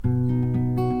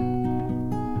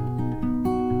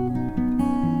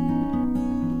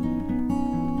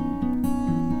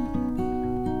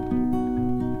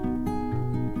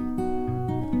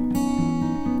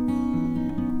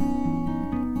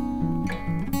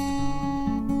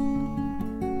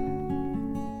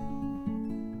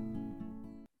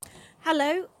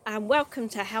Hello and welcome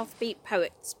to Healthbeat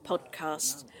Poets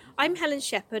podcast. I'm Helen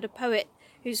Shepherd, a poet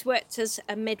who's worked as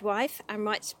a midwife and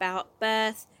writes about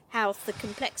birth, health, the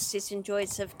complexities and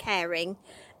joys of caring,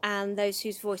 and those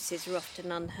whose voices are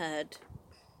often unheard.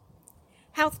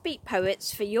 Healthbeat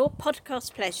Poets for your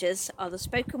podcast pleasures are the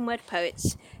spoken word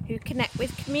poets who connect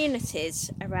with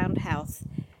communities around health.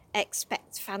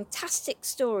 Expect fantastic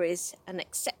stories and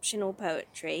exceptional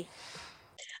poetry.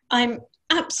 I'm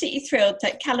absolutely thrilled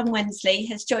that Callum Wensley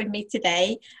has joined me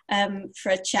today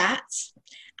for a chat.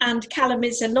 And Callum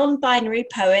is a non-binary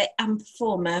poet and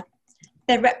performer.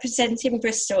 They're representing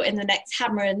Bristol in the next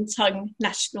Hammer and Tongue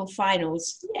National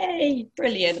Finals. Yay,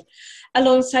 brilliant.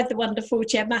 Alongside the wonderful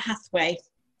Gemma Hathaway.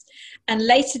 And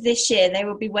later this year, they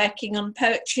will be working on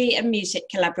poetry and music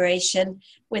collaboration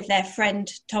with their friend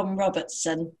Tom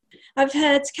Robertson. I've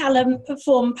heard Callum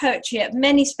perform poetry at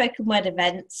many spoken word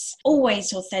events,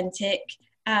 always authentic,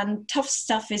 and Tough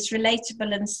Stuff is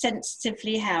relatable and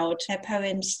sensitively held. Their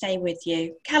poems stay with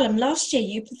you. Callum, last year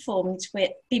you performed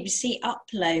with BBC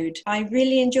Upload. I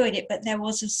really enjoyed it, but there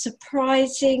was a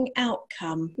surprising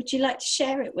outcome. Would you like to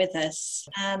share it with us?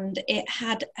 And it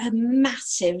had a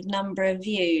massive number of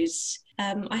views.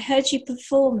 I heard you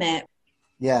perform it.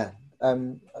 Yeah,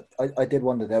 I did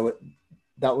wonder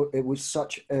it was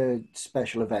such a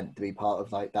special event to be part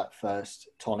of, like that first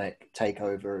Tonic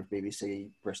takeover of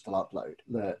BBC Bristol Upload,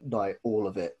 that like all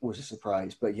of it was a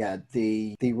surprise. But yeah,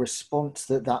 the response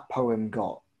that poem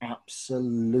got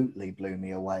absolutely blew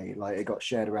me away. Like, it got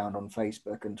shared around on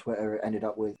Facebook and Twitter. It ended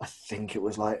up with, I think it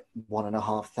was like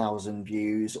 1,500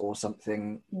 views or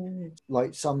something.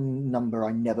 Like some number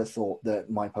I never thought that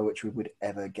my poetry would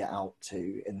ever get out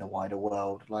to in the wider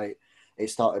world. Like, it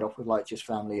started off with like just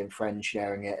family and friends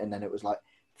sharing it, and then it was like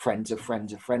friends of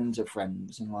friends of friends of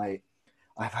friends. And like,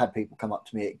 I've had people come up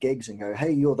to me at gigs and go,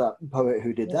 "Hey, you're that poet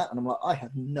who did that," and I'm like, I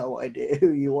have no idea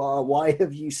who you are. Why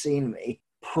have you seen me?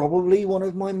 Probably one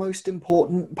of my most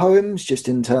important poems, just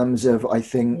in terms of, I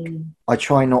think I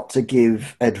try not to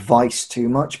give advice too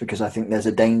much because I think there's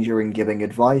a danger in giving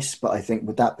advice. But I think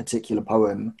with that particular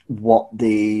poem, what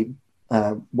the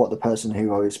person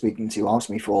who I was speaking to asked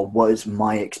me for was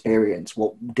my experience.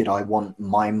 What did I want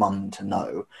my mum to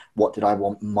know? What did I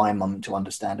want my mum to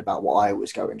understand about what I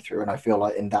was going through? And I feel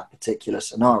like in that particular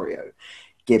scenario,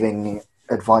 giving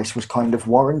advice was kind of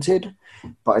warranted.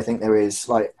 But I think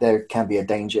there can be a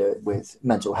danger with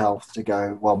mental health to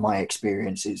go, well, my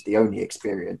experience is the only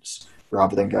experience,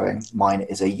 rather than going, mine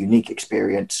is a unique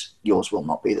experience, yours will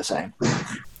not be the same.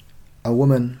 A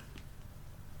woman,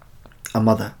 a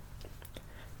mother,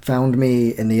 found me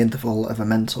in the interval of a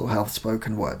mental health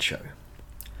spoken word show.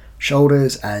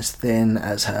 Shoulders as thin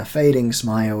as her fading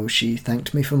smile, she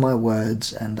thanked me for my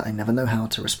words, and I never know how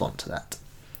to respond to that.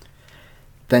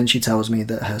 Then she tells me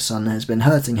that her son has been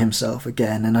hurting himself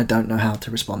again, and I don't know how to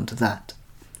respond to that.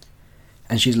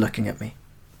 And she's looking at me,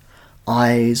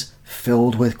 eyes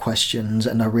filled with questions,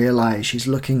 and I realise she's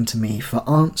looking to me for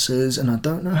answers, and I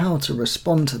don't know how to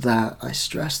respond to that. I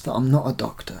stress that I'm not a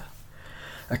doctor,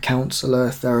 a counsellor,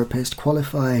 therapist,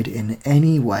 qualified in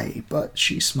any way, but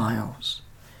she smiles,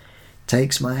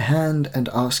 takes my hand and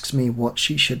asks me what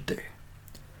she should do.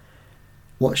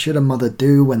 What should a mother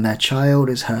do when their child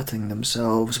is hurting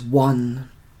themselves? 1,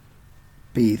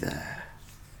 be there.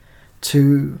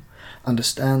 2,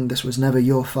 understand this was never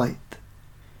your fight.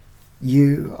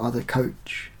 You are the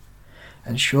coach.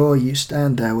 And sure, you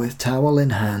stand there with towel in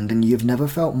hand, and you've never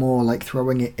felt more like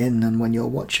throwing it in than when you're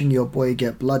watching your boy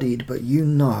get bloodied, but you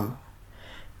know,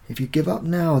 if you give up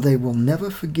now, they will never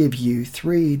forgive you.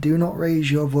 3, do not raise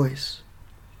your voice.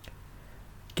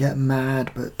 Get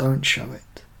mad, but don't show it.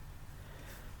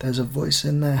 There's a voice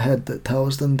in their head that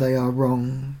tells them they are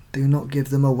wrong. Do not give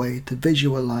them a way to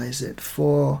visualize it.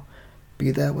 4,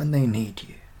 be there when they need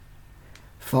you.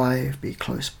 5, be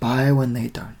close by when they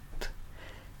don't.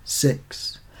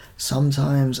 6,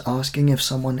 sometimes asking if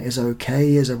someone is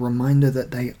okay is a reminder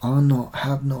that they are not,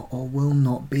 have not, or will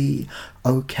not be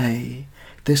okay.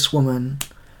 This woman,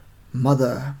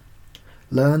 mother,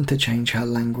 learned to change her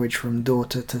language from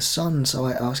daughter to son, so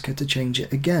I ask her to change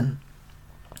it again.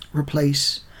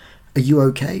 Replace "are you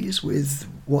okays" with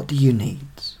 "what do you need?"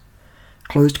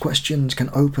 Closed questions can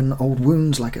open old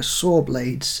wounds like a saw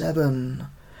blade. 7,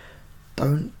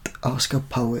 don't ask a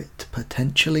poet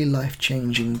potentially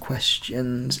life-changing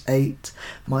questions. 8,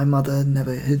 my mother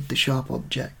never hid the sharp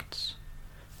objects.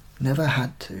 Never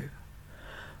had to.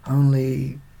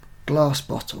 Only glass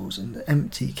bottles and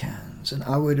empty cans, and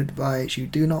I would advise you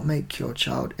do not make your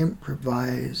child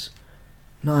improvise.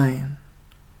 9,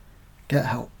 get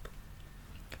help.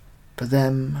 For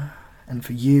them and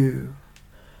for you,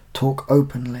 talk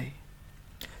openly.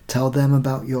 Tell them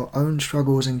about your own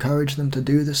struggles, encourage them to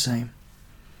do the same.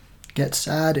 Get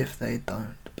sad if they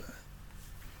don't, but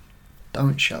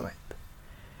don't show it.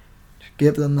 Just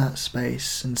give them that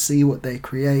space and see what they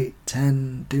create,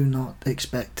 and do not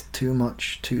expect too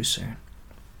much too soon.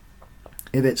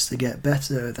 If it's to get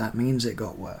better, that means it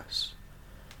got worse.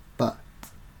 But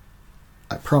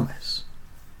I promise,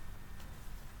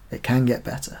 it can get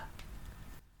better.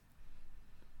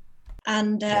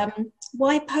 And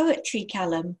why poetry,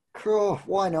 Callum?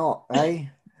 Why not, eh?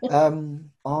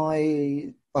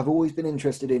 I've always been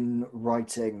interested in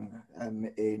writing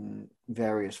in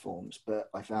various forms, but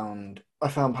I found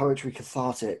poetry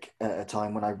cathartic at a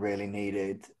time when I really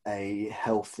needed a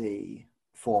healthy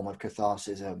form of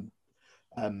catharsism.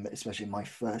 Especially my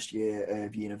first year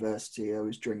of university, I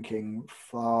was drinking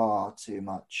far too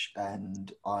much,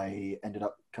 and I ended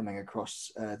up coming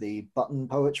across the Button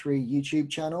Poetry YouTube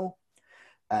channel,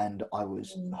 and I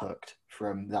was hooked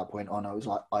from that point on. I was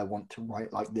like, I want to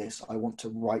write like this. I want to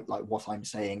write like what I'm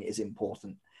saying is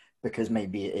important, because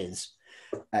maybe it is.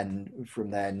 And from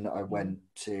then I went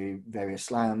to various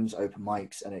slams, open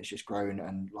mics, and it's just grown.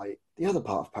 And like the other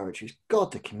part of poetry is,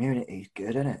 God, the community is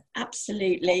good, isn't it?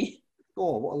 Absolutely.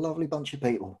 Oh, what a lovely bunch of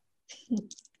people.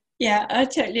 Yeah, I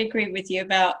totally agree with you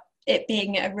about it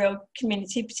being a real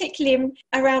community, particularly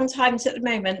around times at the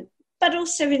moment, but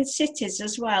also in cities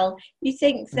as well. You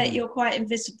think that you're quite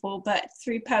invisible, but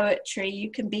through poetry you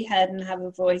can be heard and have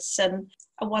a voice, and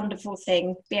a wonderful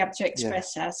thing, be able to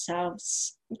express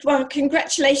ourselves. Well,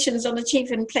 congratulations on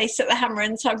achieving place at the Hammer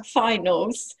and Tug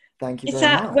finals. Thank you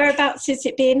very much. Whereabouts is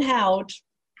it being held?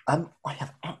 I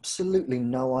have absolutely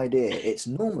no idea. It's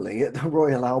normally at the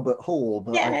Royal Albert Hall,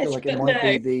 but Yes, I feel like it might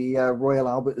be the Royal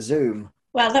Albert Zoom.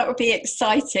 Well, that would be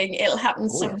exciting. It'll happen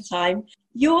sometime. Yes.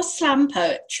 Your slam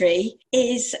poetry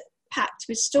is packed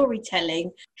with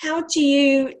storytelling. How do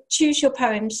you choose your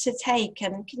poems to take?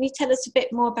 And can you tell us a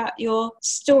bit more about your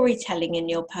storytelling in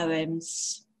your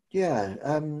poems? Yeah,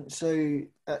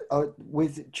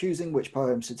 with choosing which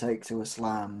poems to take to a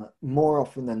slam, more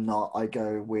often than not, I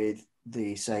go with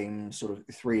the same sort of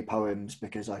 3 poems,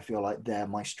 because I feel like they're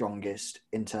my strongest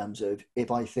in terms of, if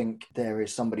I think there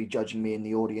is somebody judging me in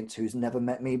the audience who's never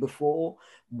met me before,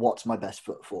 what's my best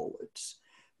foot forwards?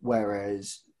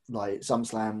 Whereas like some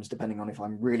slams, depending on if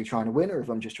I'm really trying to win or if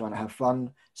I'm just trying to have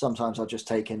fun, sometimes I'll just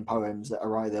take in poems that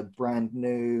are either brand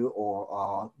new or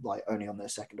are like only on their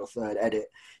 2nd or 3rd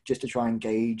edit, just to try and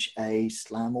gauge a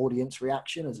slam audience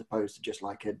reaction, as opposed to just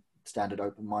like a standard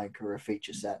open mic or a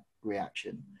feature set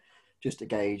reaction. Just to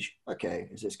gauge, okay,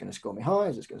 is this going to score me high?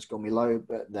 Is this going to score me low?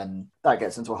 But then that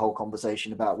gets into a whole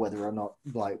conversation about whether or not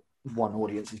like one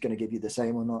audience is going to give you the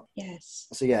same or not. Yes.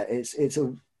 So yeah, it's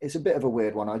a bit of a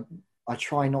weird one. I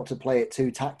try not to play it too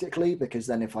tactically, because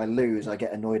then if I lose, I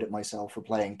get annoyed at myself for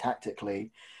playing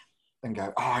tactically and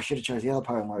go, oh, I should have chose the other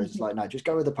poem. Whereas it's like, no, just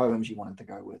go with the poems you wanted to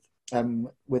go with.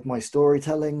 With my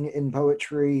storytelling in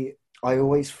poetry, I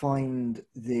always find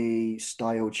the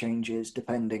style changes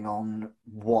depending on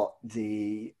what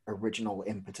the original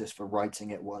impetus for writing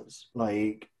it was.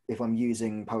 Like, if I'm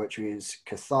using poetry as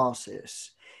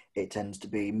catharsis, it tends to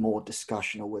be more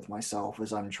discussional with myself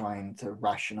as I'm trying to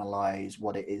rationalize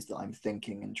what it is that I'm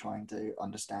thinking and trying to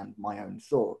understand my own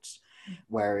thoughts.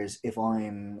 Whereas if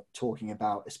I'm talking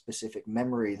about a specific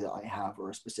memory that I have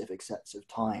or a specific sets of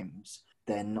times,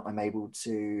 then I'm able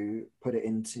to put it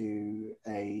into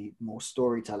a more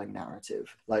storytelling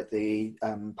narrative. Like the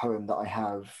poem that I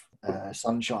have,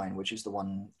 Sunshine, which is the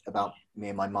one about me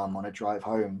and my mum on a drive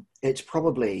home. It's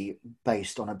probably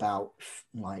based on about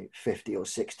like 50 or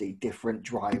 60 different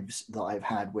drives that I've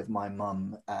had with my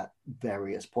mum at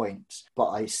various points. But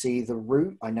I see the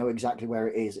route. I know exactly where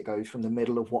it is. It goes from the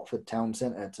middle of Watford town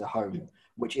centre to home,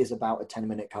 which is about a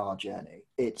 10-minute car journey.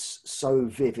 It's so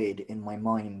vivid in my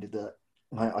mind that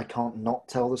I can't not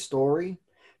tell the story,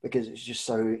 because it's just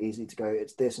so easy to go,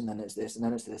 it's this, and then it's this, and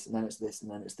then it's this, and then it's this,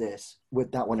 and then it's this.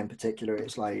 With that one in particular,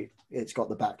 it's like, it's got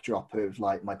the backdrop of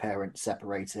like my parents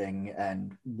separating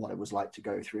and what it was like to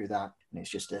go through that. And it's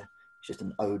just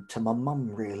an ode to my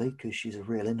mum, really, because she's a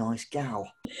really nice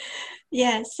gal.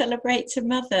 Yeah, celebrate to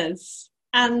mothers.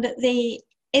 And the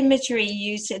imagery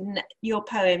used in your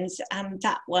poems and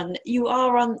that one, you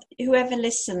are on, whoever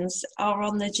listens are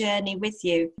on the journey with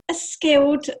you. A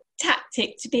skilled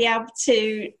tactic to be able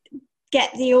to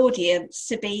get the audience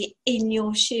to be in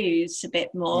your shoes a bit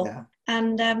more. Yeah.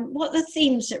 And what are the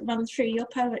themes that run through your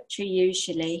poetry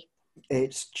usually?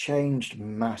 It's changed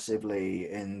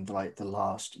massively in like the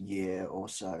last year or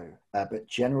so. But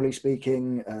generally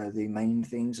speaking, the main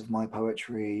themes of my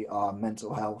poetry are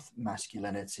mental health,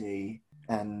 masculinity,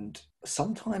 and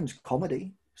sometimes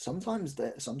comedy. sometimes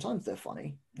they're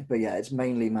funny, but yeah, it's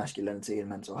mainly masculinity and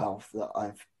mental health that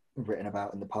I've written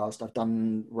about in the past. I've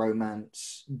done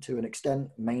romance to an extent,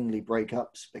 mainly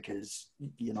breakups, because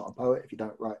you're not a poet if you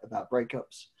don't write about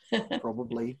breakups.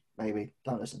 Probably, maybe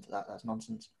don't listen to that, that's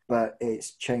nonsense. But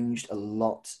it's changed a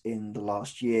lot in the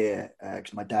last year,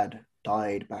 because my dad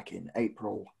died back in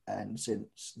April, and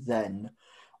since then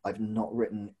I've not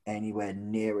written anywhere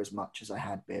near as much as I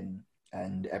had been,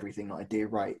 and everything that I do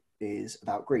write is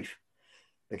about grief,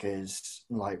 because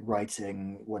like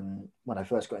writing, when I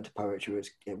first got into poetry,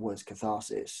 it was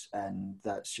catharsis, and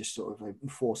that's just sort of a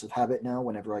force of habit now.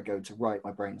 Whenever I go to write,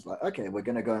 my brain's like, okay, we're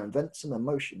going to go and vent some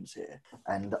emotions here,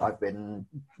 and I've been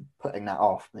putting that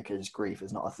off because grief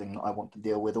is not a thing that I want to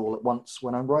deal with all at once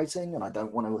when I'm writing, and I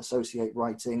don't want to associate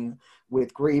writing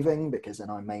with grieving, because then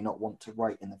I may not want to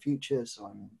write in the future. So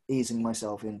I'm easing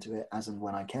myself into it as and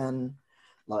when I can.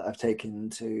 Like, I've taken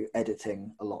to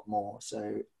editing a lot more,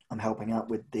 so I'm helping out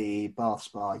with the Bath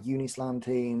Spa Unislam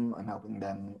team. I'm helping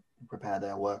them prepare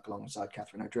their work alongside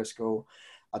Catherine O'Driscoll.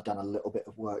 I've done a little bit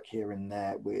of work here and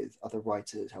there with other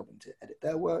writers, helping to edit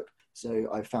their work. So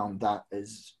I found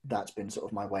that's been sort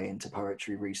of my way into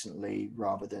poetry recently,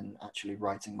 rather than actually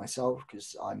writing myself,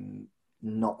 because I'm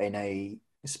not in a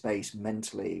space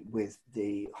mentally with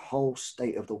the whole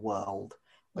state of the world.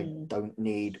 I don't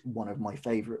need one of my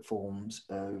favourite forms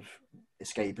of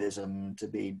escapism to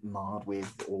be marred with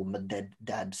all my dead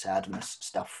dad sadness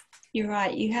stuff. You're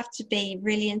right. You have to be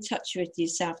really in touch with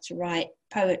yourself to write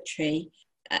poetry.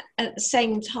 At the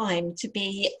same time, to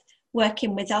be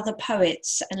working with other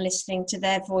poets and listening to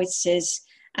their voices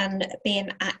and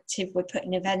being active with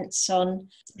putting events on.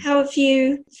 How have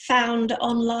you found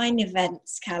online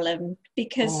events, Callum?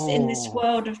 Because in this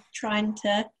world of trying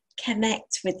to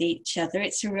connect with each other,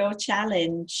 it's a real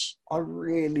challenge. I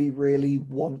really, really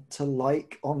want to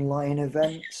like online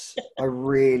events. I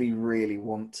really, really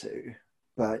want to.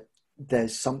 But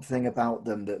there's something about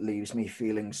them that leaves me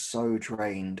feeling so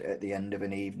drained at the end of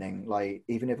an evening. Like,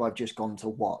 even if I've just gone to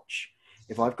watch,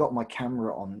 if I've got my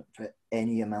camera on for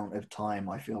any amount of time,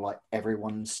 I feel like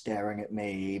everyone's staring at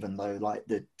me, even though like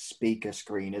the speaker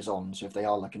screen is on. So if they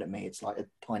are looking at me, it's like a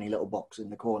tiny little box in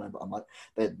the corner, but I'm like,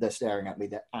 they're staring at me.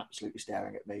 They're absolutely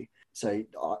staring at me. So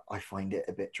I find it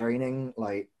a bit draining.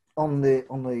 Like, on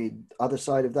the other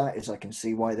side of that is I can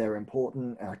see why they're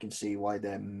important, and I can see why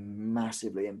they're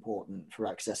massively important for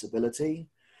accessibility.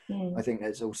 I think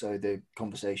there's also the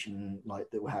conversation like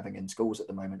that we're having in schools at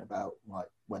the moment about like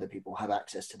whether people have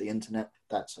access to the internet.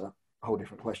 That's a whole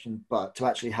different question. But to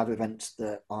actually have events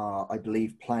that are, I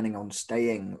believe, planning on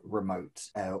staying remote,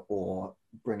 or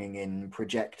bringing in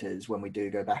projectors when we do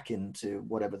go back into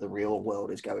whatever the real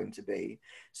world is going to be,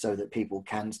 so that people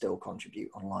can still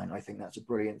contribute online, I think that's a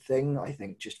brilliant thing. I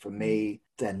think just for me,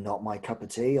 they're not my cup of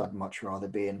tea. I'd much rather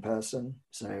be in person.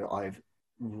 So I've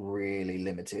really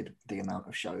limited the amount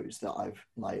of shows that I've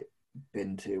like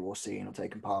been to or seen or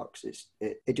taken part, because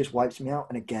it just wipes me out.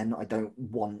 And again, I don't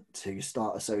want to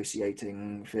start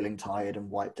associating feeling tired and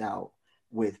wiped out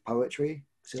with poetry,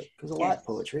 because I like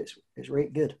poetry. It's really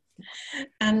good.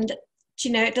 And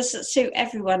you know, it doesn't suit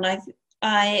everyone.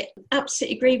 I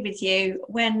absolutely agree with you.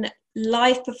 When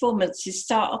live performances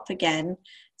start up again,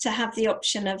 to have the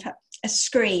option of a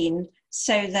screen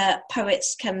so that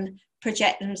poets can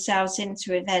project themselves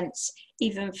into events,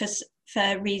 even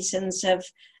for reasons of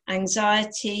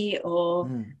anxiety or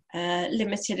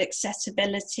limited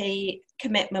accessibility,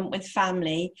 commitment with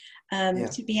family,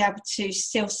 to be able to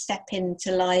still step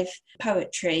into live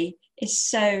poetry is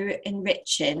so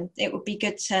enriching. It would be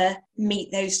good to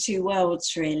meet those two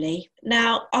worlds, really.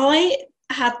 Now, I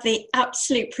had the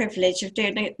absolute privilege of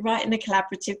writing a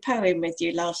collaborative poem with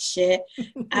you last year,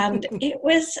 and it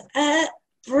was a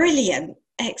brilliant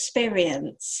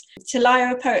experience.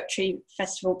 Talira Poetry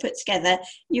Festival put together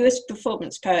you as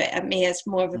performance poet and me as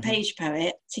more of a page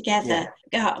poet together.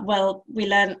 Well, we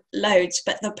learned loads,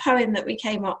 but the poem that we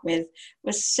came up with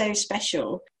was so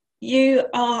special. You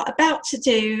are about to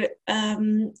do a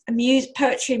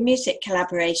poetry and music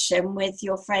collaboration with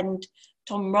your friend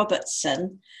Tom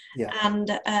Robertson.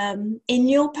 And in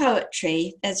your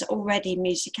poetry there's already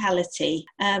musicality.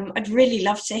 I'd really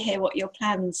love to hear what your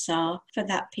plans are for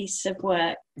that piece of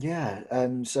work.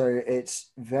 So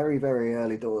it's very, very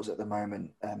early doors at the moment.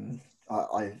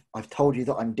 I've told you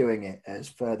that I'm doing it as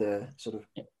further sort of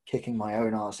kicking my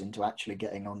own arse into actually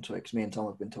getting onto it, because me and Tom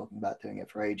have been talking about doing it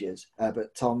for ages.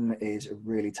 But Tom is a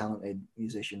really talented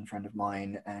musician friend of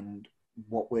mine, and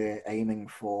what we're aiming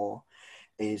for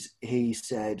is, he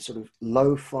said, sort of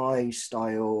lo-fi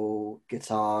style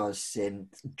guitars,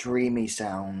 synth, dreamy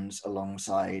sounds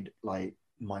alongside like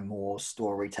my more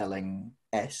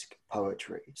storytelling-esque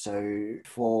poetry. So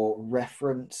for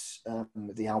reference,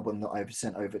 the album that I've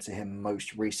sent over to him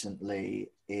most recently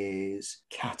is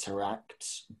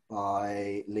Cataracts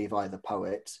by Levi the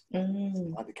Poet.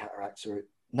 Like the Cataracts, or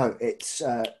no, it's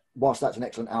whilst that's an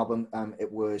excellent album,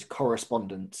 it was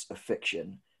Correspondence of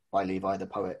Fiction by Levi the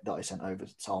Poet that I sent over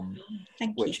to Tom,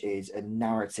 which is a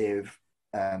narrative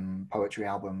poetry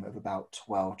album of about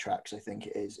 12 tracks, I think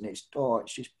it is, and it's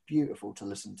just beautiful to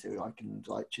listen to. I can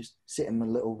like just sit in my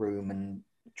little room and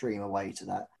dream away to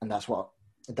that, and that's what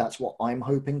I'm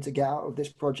hoping to get out of this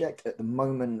project. At the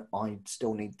moment, I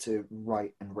still need to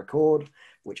write and record,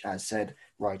 which, as said,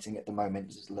 writing at the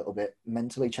moment is a little bit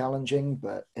mentally challenging.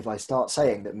 But if I start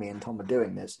saying that me and Tom are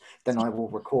doing this, then I will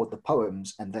record the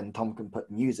poems and then Tom can put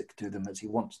music to them as he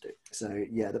wants to. So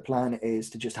yeah, the plan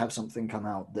is to just have something come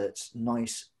out that's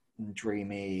nice and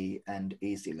dreamy and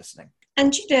easy listening.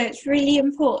 And it's really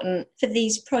important for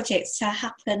these projects to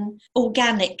happen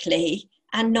organically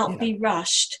and not be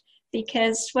rushed.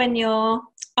 Because when you're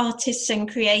artists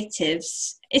and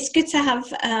creatives, it's good to have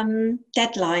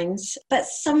deadlines, but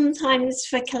sometimes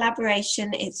for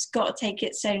collaboration, it's got to take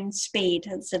its own speed,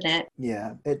 hasn't it?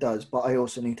 Yeah, it does. But I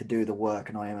also need to do the work,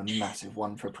 and I am a massive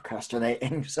one for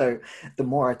procrastinating. So the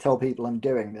more I tell people I'm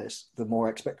doing this, the more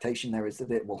expectation there is that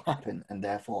it will happen, and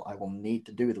therefore I will need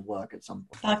to do the work at some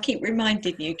point. I'll keep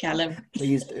reminding you, Callum.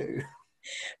 Please do.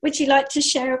 Would you like to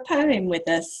share a poem with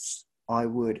us? I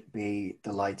would be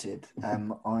delighted.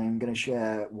 I'm going to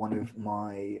share one of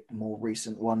my more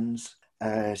recent ones.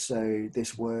 So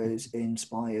this was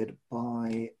inspired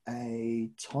by a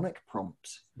tonic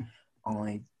prompt.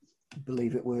 I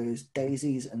believe it was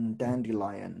Daisies and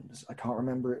Dandelions. I can't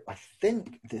remember it. I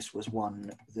think this was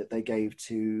one that they gave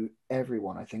to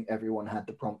everyone. I think everyone had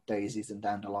the prompt Daisies and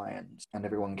Dandelions, and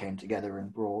everyone came together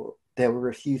and brought... There were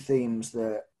a few themes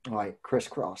that like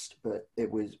crisscrossed, but it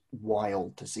was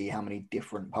wild to see how many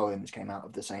different poems came out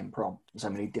of the same prompt, so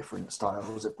many different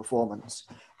styles of performance.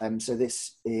 So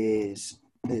this is...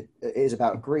 It is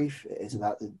about grief. It is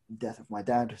about the death of my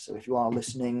dad. So if you are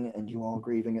listening and you are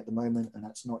grieving at the moment and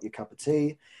that's not your cup of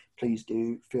tea, please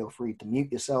do feel free to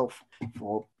mute yourself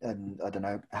for, and I don't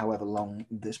know, however long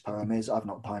this poem is. I've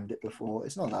not timed it before.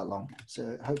 It's not that long.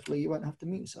 So hopefully you won't have to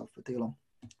mute yourself for too long.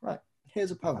 Right,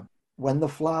 here's a poem. When the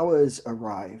flowers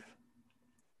arrive,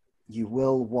 you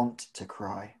will want to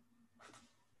cry.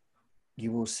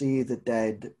 You will see the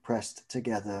dead pressed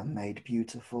together, made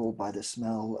beautiful by the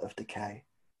smell of decay.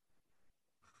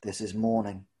 This is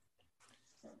mourning,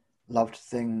 loved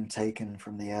thing taken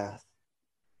from the earth.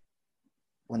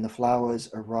 When the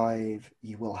flowers arrive,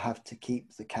 you will have to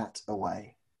keep the cat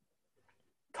away.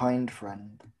 Kind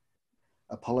friend,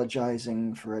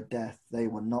 apologizing for a death they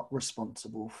were not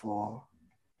responsible for,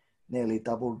 nearly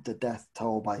doubled the death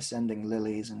toll by sending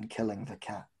lilies and killing the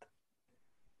cat.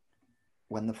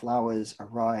 When the flowers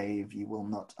arrive, you will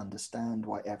not understand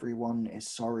why everyone is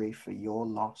sorry for your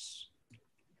loss.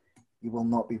 You will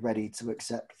not be ready to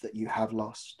accept that you have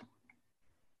lost.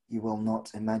 You will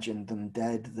not imagine them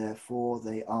dead, therefore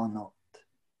they are not.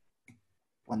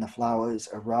 When the flowers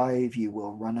arrive, you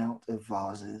will run out of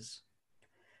vases.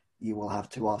 You will have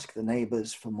to ask the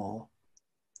neighbors for more.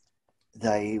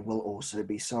 They will also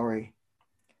be sorry.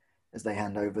 As they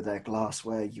hand over their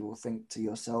glassware, you will think to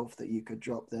yourself that you could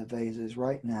drop their vases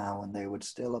right now and they would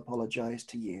still apologize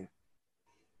to you.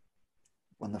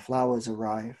 When the flowers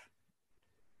arrive,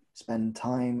 spend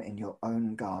time in your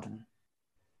own garden.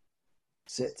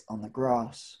 Sit on the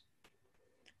grass,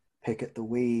 pick at the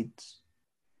weeds,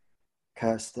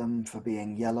 curse them for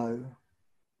being yellow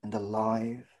and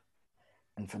alive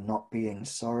and for not being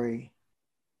sorry.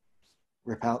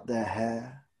 Rip out their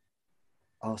hair,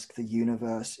 ask the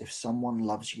universe if someone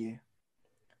loves you.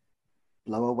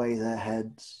 Blow away their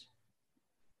heads,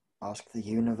 ask the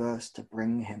universe to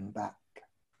bring him back.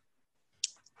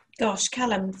 Gosh,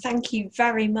 Callum, thank you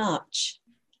very much.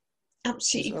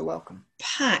 Absolutely so welcome.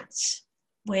 Packed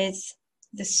with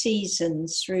the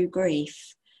seasons through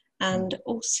grief, and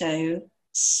also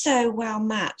so well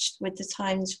matched with the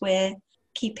times we're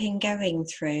keeping going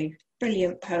through.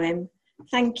 Brilliant poem.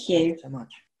 Thank you. Thank you so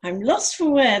much. I'm lost for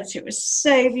words. It was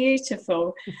so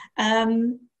beautiful.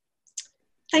 Thank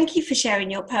you for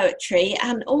sharing your poetry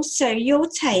and also your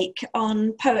take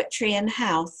on poetry and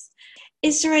health.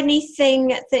 Is there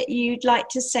anything that you'd like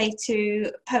to say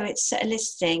to poets that are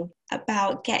listening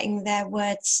about getting their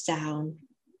words down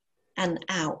and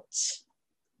out?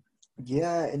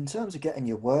 Yeah, in terms of getting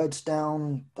your words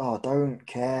down, don't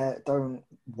care, don't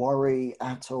worry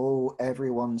at all.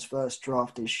 Everyone's first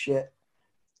draft is shit.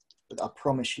 But I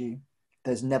promise you,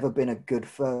 there's never been a good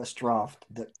first draft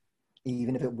that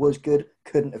Even if it was good,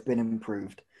 couldn't have been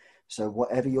improved. So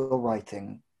whatever you're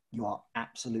writing, you are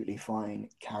absolutely fine.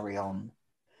 Carry on.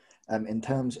 In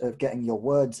terms of getting your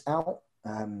words out,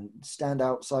 stand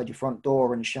outside your front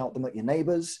door and shout them at your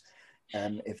neighbours.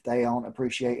 If they aren't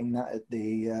appreciating that at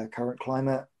the current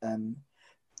climate,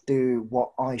 do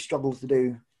what I struggle to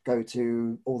do. Go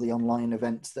to all the online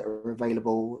events that are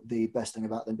available. The best thing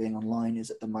about them being online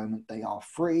is at the moment they are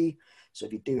free. So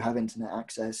if you do have internet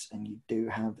access and you do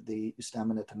have the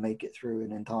stamina to make it through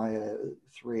an entire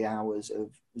 3 hours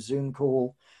of Zoom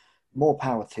call, more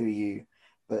power to you.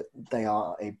 But they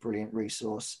are a brilliant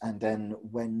resource. And then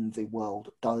when the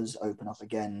world does open up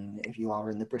again, if you are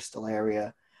in the Bristol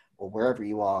area or wherever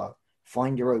you are,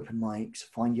 find your open mics,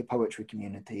 find your poetry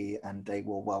community, and they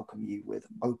will welcome you with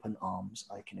open arms,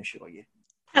 I can assure you.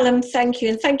 Callum, thank you.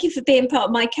 And thank you for being part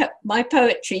of my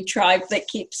poetry tribe that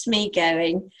keeps me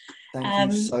going.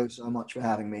 Thank you so much for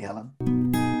having me, Helen.